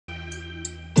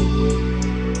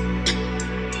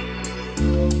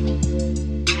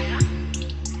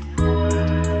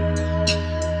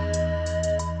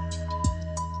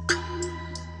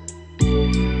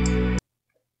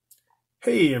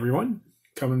Hey everyone,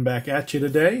 coming back at you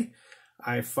today.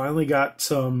 I finally got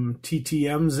some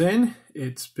TTMs in.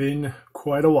 It's been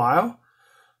quite a while,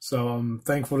 so I'm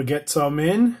thankful to get some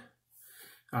in.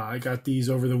 I got these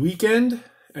over the weekend,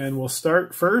 and we'll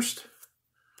start first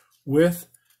with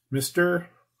Mr.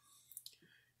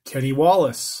 Kenny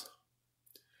Wallace.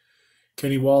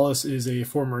 Kenny Wallace is a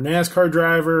former NASCAR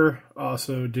driver,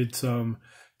 also did some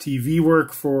TV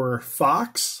work for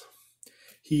Fox.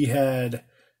 He had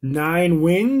 9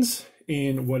 wins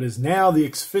in what is now the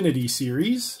Xfinity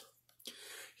Series.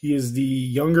 He is the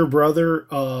younger brother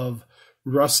of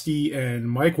Rusty and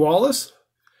Mike Wallace.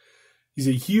 He's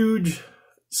a huge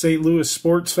St. Louis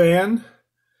sports fan,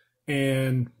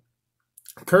 and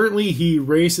currently he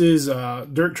races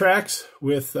dirt tracks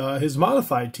with his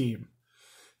modified team.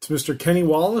 It's Mr. Kenny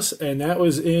Wallace, and that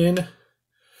was in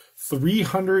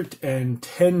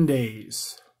 310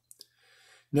 days.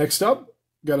 Next up,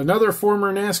 got another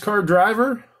former NASCAR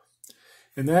driver,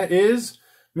 and that is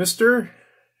Mr.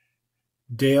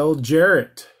 Dale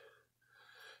Jarrett.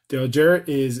 Dale Jarrett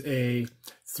is a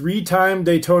 3-time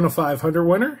Daytona 500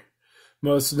 winner,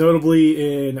 most notably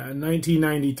in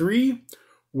 1993,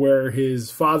 where his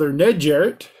father, Ned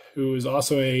Jarrett, who is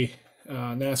also a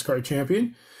NASCAR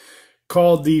champion,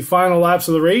 called the final laps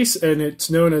of the race, and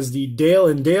it's known as the Dale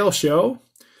and Dale Show,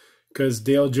 because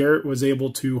Dale Jarrett was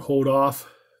able to hold off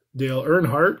Dale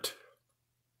Earnhardt.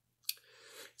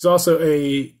 He's also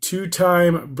a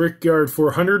 2-time Brickyard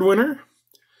 400 winner.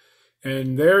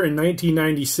 And there in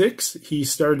 1996, he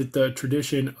started the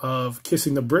tradition of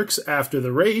kissing the bricks after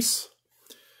the race,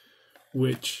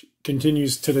 which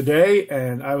continues to today.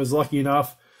 And I was lucky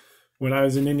enough, when I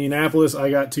was in Indianapolis,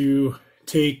 I got to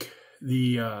take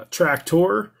the track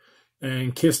tour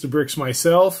and kiss the bricks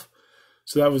myself.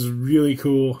 So that was really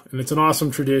cool. And it's an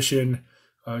awesome tradition.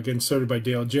 Again, started by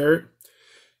Dale Jarrett.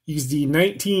 He's the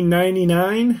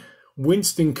 1999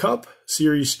 Winston Cup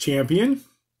Series champion,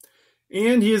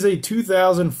 and he is a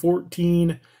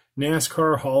 2014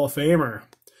 NASCAR Hall of Famer.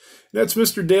 That's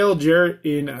Mr. Dale Jarrett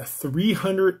in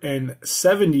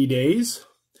 370 days.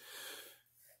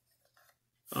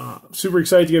 Super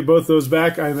excited to get both those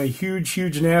back. I'm a huge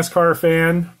NASCAR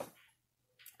fan,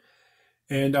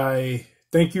 and I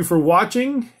thank you for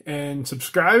watching and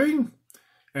subscribing.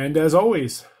 And as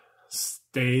always,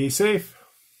 stay safe.